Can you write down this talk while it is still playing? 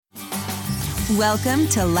Welcome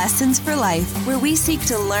to Lessons for Life, where we seek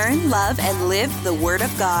to learn, love, and live the Word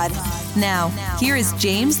of God. Now, here is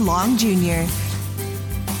James Long Jr.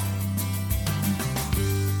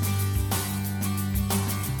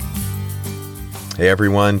 Hey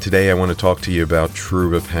everyone, today I want to talk to you about true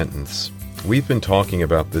repentance. We've been talking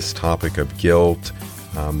about this topic of guilt.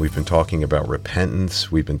 We've been talking about repentance.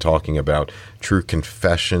 We've been talking about true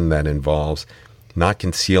confession that involves not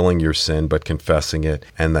concealing your sin, but confessing it,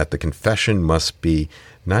 and that the confession must be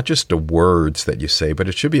not just the words that you say, but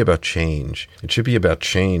it should be about change. It should be about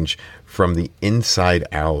change from the inside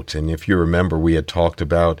out. And if you remember, we had talked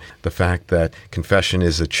about the fact that confession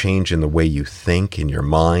is a change in the way you think, in your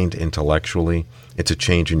mind, intellectually. It's a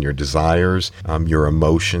change in your desires, your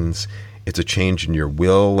emotions. It's a change in your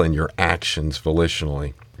will and your actions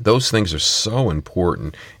volitionally. Those things are so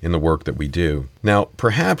important in the work that we do. Now,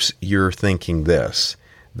 perhaps you're thinking this,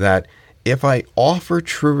 that if I offer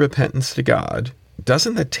true repentance to God,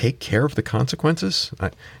 doesn't that take care of the consequences? I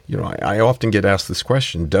often get asked this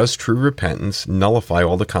question, does true repentance nullify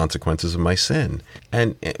all the consequences of my sin?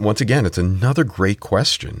 And once again, it's another great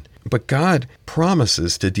question. But God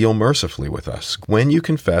promises to deal mercifully with us. When you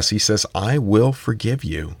confess, He says, I will forgive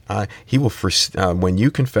you. When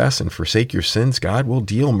you confess and forsake your sins, God will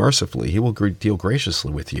deal mercifully. He will deal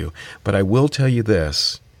graciously with you. But I will tell you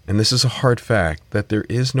this, and this is a hard fact, that there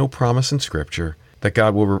is no promise in Scripture that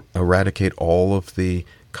God will eradicate all of the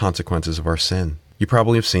consequences of our sin. You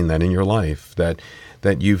probably have seen that in your life, that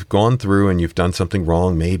you've gone through and you've done something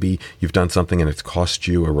wrong. Maybe you've done something and it's cost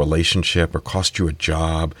you a relationship or cost you a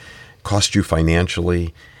job, cost you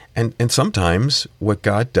financially. And sometimes what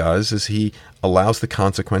God does is He allows the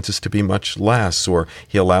consequences to be much less, or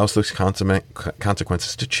He allows those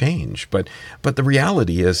consequences to change. But the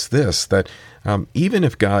reality is this, that even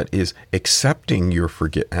if God is accepting your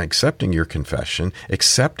confession,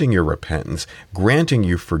 accepting your repentance, granting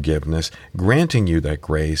you forgiveness, granting you that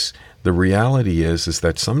grace, the reality is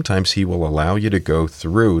that sometimes He will allow you to go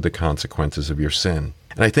through the consequences of your sin.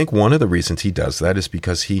 And I think one of the reasons He does that is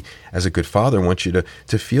because He, as a good Father, wants you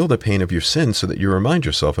to feel the pain of your sin so that you remind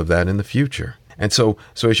yourself of that in the future. And so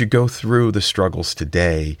as you go through the struggles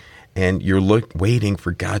today, and you're waiting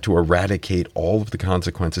for God to eradicate all of the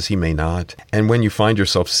consequences, He may not. And when you find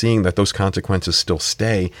yourself seeing that those consequences still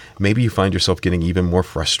stay, maybe you find yourself getting even more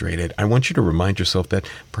frustrated. I want you to remind yourself that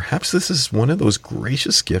perhaps this is one of those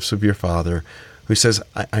gracious gifts of your Father who says,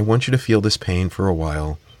 I want you to feel this pain for a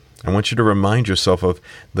while. I want you to remind yourself of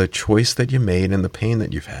the choice that you made and the pain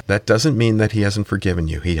that you've had. That doesn't mean that He hasn't forgiven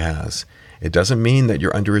you. He has. It doesn't mean that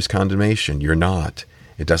you're under His condemnation. You're not.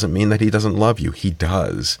 It doesn't mean that He doesn't love you. He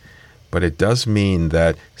does. But it does mean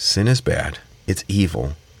that sin is bad. It's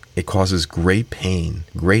evil. It causes great pain,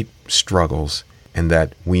 great struggles, and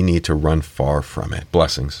that we need to run far from it.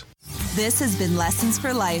 Blessings. This has been Lessons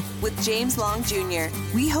for Life with James Long Jr.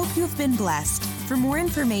 We hope you've been blessed. For more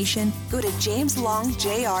information, go to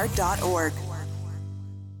jameslongjr.org.